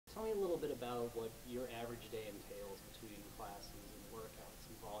tell me a little bit about what your average day entails between classes and workouts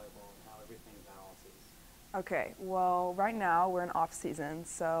and volleyball and how everything balances. Okay, well, right now we're in off season,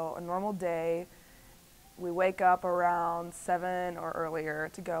 so a normal day, we wake up around 7 or earlier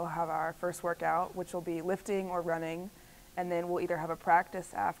to go have our first workout, which will be lifting or running, and then we'll either have a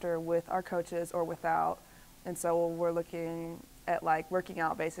practice after with our coaches or without. And so we're looking at like working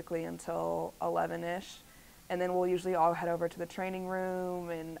out basically until 11-ish, and then we'll usually all head over to the training room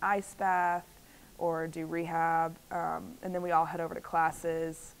and ice bath or do rehab, and then we all head over to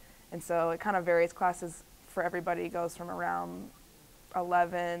classes. And so it kind of varies. Classes for everybody goes from around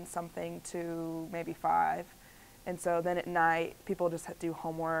 11 something to maybe 5. And so then at night, people just do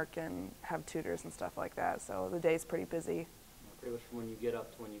homework and have tutors and stuff like that. So the day's pretty busy. Pretty much from when you get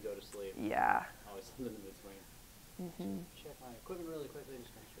up to when you go to sleep. Yeah. Always something in between. Check my equipment really quickly,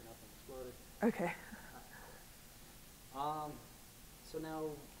 just make sure nothing exploded. Okay. So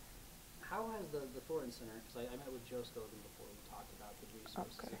now, how has the Thornton Center, because I met with Joe Stogan before, we talked about the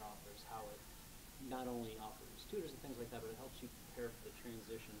resources Okay. it offers, how it not only offers tutors and things like that, but it helps you prepare for the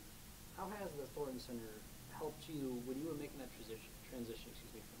transition. How has the Thornton Center helped you when you were making that transition,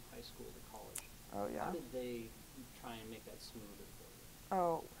 from high school to college? Oh, yeah. How did they try and make that smoother for you?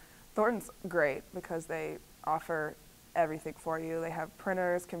 Oh, Thornton's great because they offer everything for you. They have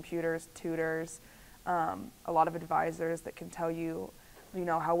printers, computers, tutors, a lot of advisors that can tell you,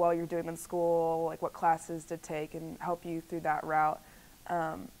 how well you're doing in school, like what classes to take and help you through that route.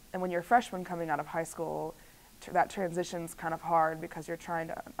 And when you're a freshman coming out of high school, that transition's kind of hard because you're trying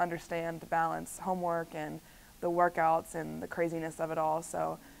to understand the balance, homework and the workouts and the craziness of it all.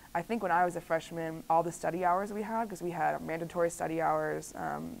 So I think when I was a freshman, all the study hours we had, because we had mandatory study hours,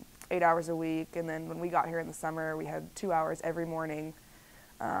 8 hours a week, and then when we got here in the summer, we had 2 hours every morning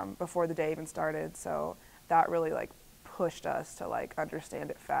before the day even started. So that really pushed us to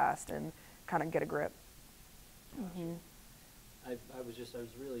understand it fast and kind of get a grip. Gotcha. I was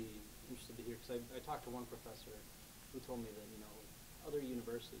really interested to hear, because I talked to one professor who told me that other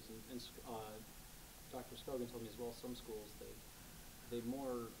universities and Dr. Stogan told me as well, some schools they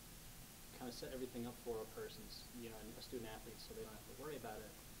more kind of set everything up for a person's a student athlete, so they don't have to worry about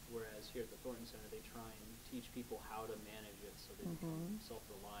it. Whereas here at the Thornton Center, they try and teach people how to manage it so they become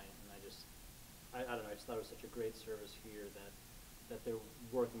self-reliant. And I don't know, I just thought it was such a great service here that they're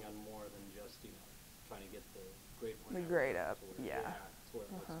working on more than just trying to get the grade point. The grade up, yeah. That's where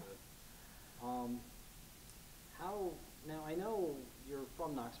it looks good. Now I know you're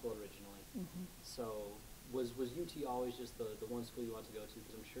from Knoxville originally, so was UT always just the one school you wanted to go to?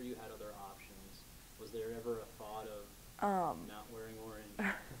 Because I'm sure you had other options. Was there ever a thought of not wearing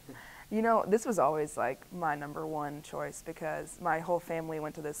orange? This was always my number one choice because my whole family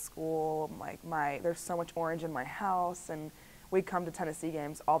went to this school. There's so much orange in my house, and we'd come to Tennessee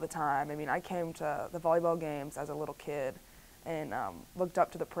games all the time. I mean, I came to the volleyball games as a little kid and looked up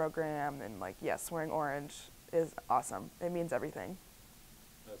to the program, and yes, wearing orange is awesome. It means everything.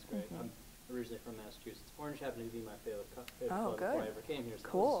 That's great. I'm originally from Massachusetts. Orange happened to be my favorite color before I ever came here. So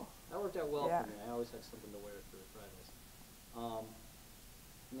cool. That worked out well for me. I always had something to wear for Fridays.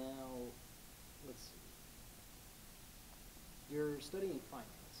 Now, let's see. You're studying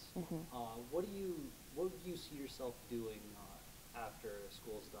finance. What do you see yourself doing after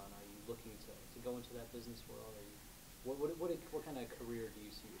school's done? Are you looking to go into that business world? What kind of career do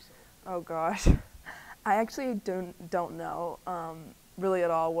you see yourself? Oh gosh, I actually don't know really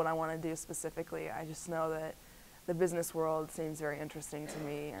at all what I want to do specifically. I just know that the business world seems very interesting to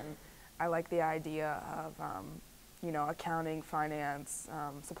me, and I like the idea of accounting, finance,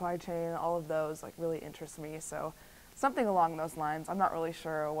 supply chain, all of those really interest me. So something along those lines. I'm not really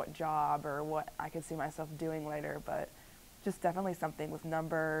sure what job or what I could see myself doing later, but just definitely something with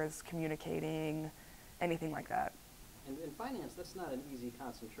numbers, communicating, anything like that. And in finance, that's not an easy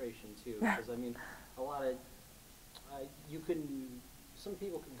concentration too, because a lot of some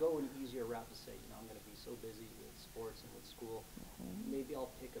people could go an easier route to say, I'm going to be so busy with sports and with school, maybe I'll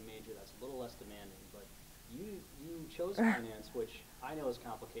pick a major that's a little less demanding. But you chose finance, which I know is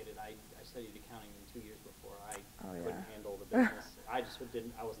complicated. I studied accounting in 2 years before. I couldn't handle the business. I just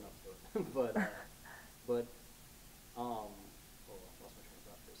didn't. I wasn't up to it. but oh, I lost my train of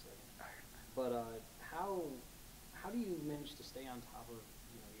thought for a second. But how do you manage to stay on top of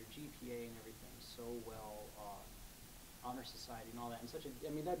your GPA and everything so well, honor society and all that, and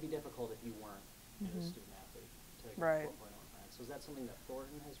that'd be difficult if you weren't a student athlete to get 4.0 in finance. So is that something that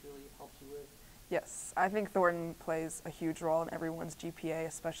Thornton has really helped you with? Yes, I think Thornton plays a huge role in everyone's GPA,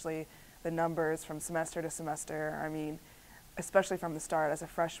 especially the numbers from semester to semester. I mean, especially from the start as a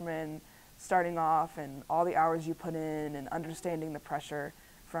freshman, starting off and all the hours you put in and understanding the pressure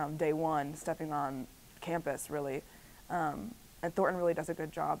from day one, stepping on campus, really. And Thornton really does a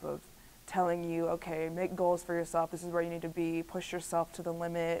good job of telling you, okay, make goals for yourself. This is where you need to be. Push yourself to the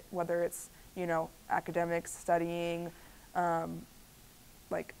limit, whether it's, academics, studying,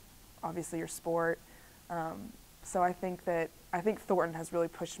 like obviously your sport. So I think Thornton has really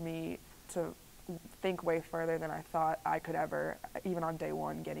pushed me to think way further than I thought I could ever, even on day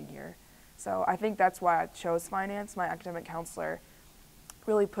one getting here. So I think that's why I chose finance. My academic counselor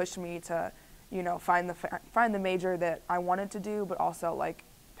really pushed me to, find the major that I wanted to do, but also like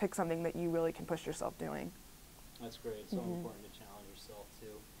pick something that you really can push yourself doing. That's great. It's so important to challenge yourself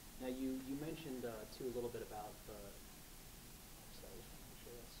too. Now you mentioned too a little bit about the. Sorry, I just want to make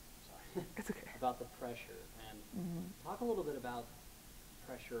sure that's sorry. It's okay. About the pressure, and talk a little bit about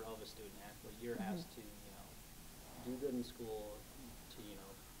pressure of a student athlete. You're asked to do good in school, to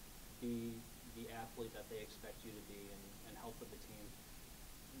be the athlete that they expect you to be, and help with the team.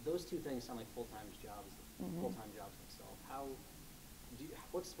 Those two things sound like full-time jobs, full-time jobs themselves.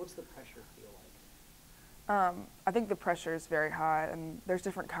 What's the pressure feel like? I think the pressure is very high, and there's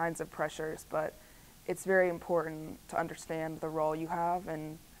different kinds of pressures, but it's very important to understand the role you have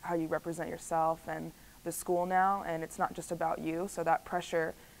and how you represent yourself and the school now, and it's not just about you, so that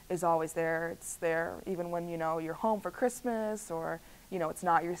pressure is always there. It's there even when you're home for Christmas, or it's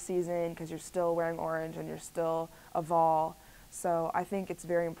not your season because you're still wearing orange and you're still a Vol. So I think it's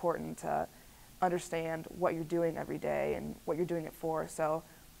very important to understand what you're doing every day and what you're doing it for. So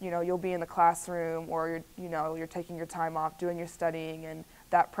you'll be in the classroom, or you're taking your time off doing your studying, and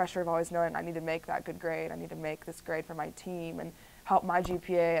that pressure of always knowing I need to make that good grade, I need to make this grade for my team and help my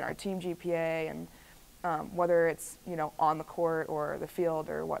GPA and our team GPA, and whether it's on the court or the field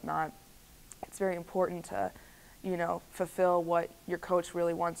or whatnot, it's very important to fulfill what your coach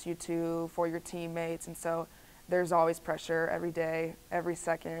really wants you to for your teammates. And so there's always pressure every day, every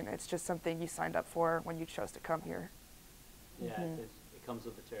second. It's just something you signed up for when you chose to come here. Yeah, it comes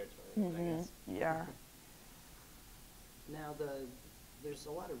with the territory, I guess. Yeah. Now, there's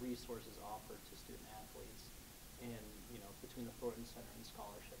a lot of resources offered to student athletes, and between the Thornton Center and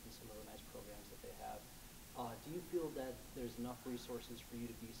Scholarship and some of the nice programs that they have. Do you feel that there's enough resources for you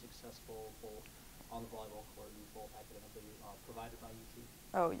to be successful both on the volleyball court and both academically provided by UT?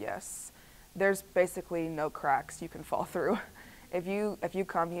 Oh, yes. There's basically no cracks you can fall through. If you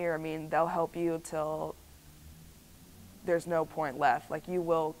come here, they'll help you till there's no point left. Like, you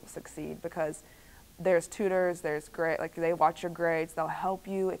will succeed because there's tutors, there's grade, like they watch your grades, they'll help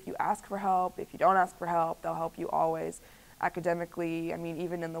you if you ask for help. If you don't ask for help, they'll help you always. Academically,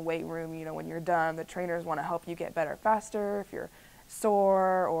 even in the weight room, when you're done, the trainers want to help you get better faster if you're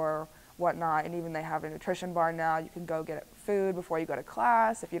sore or whatnot. And even they have a nutrition bar now. You can go get food before you go to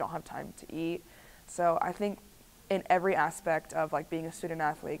class if you don't have time to eat. So I think in every aspect of like being a student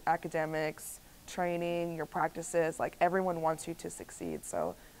athlete, academics, training, your practices, like everyone wants you to succeed.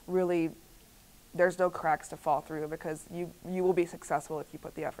 So really, there's no cracks to fall through because you will be successful if you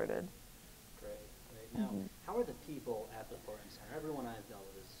put the effort in. Great. Now, how are the people at the Thornton Center? Everyone I've dealt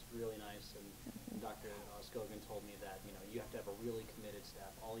with is really nice, and Dr. Scogan told me that you have to have a really committed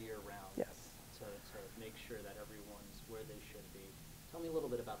staff all year round. Yes. To make sure that everyone's where they should be. Tell me a little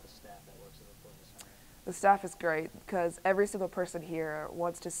bit about the staff that works at the Thornton Center. The staff is great because every single person here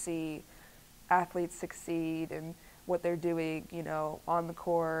wants to see athletes succeed and what they're doing, on the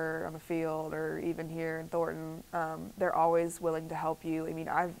court, on the field, or even here in Thornton. They're always willing to help you.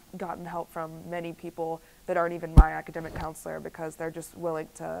 I've gotten help from many people that aren't even my academic counselor because they're just willing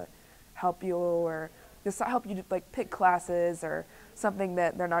to help you, or just help you to pick classes or something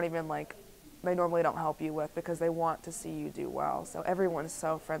that they're not even they normally don't help you with because they want to see you do well. So everyone is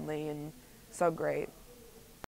so friendly and so great.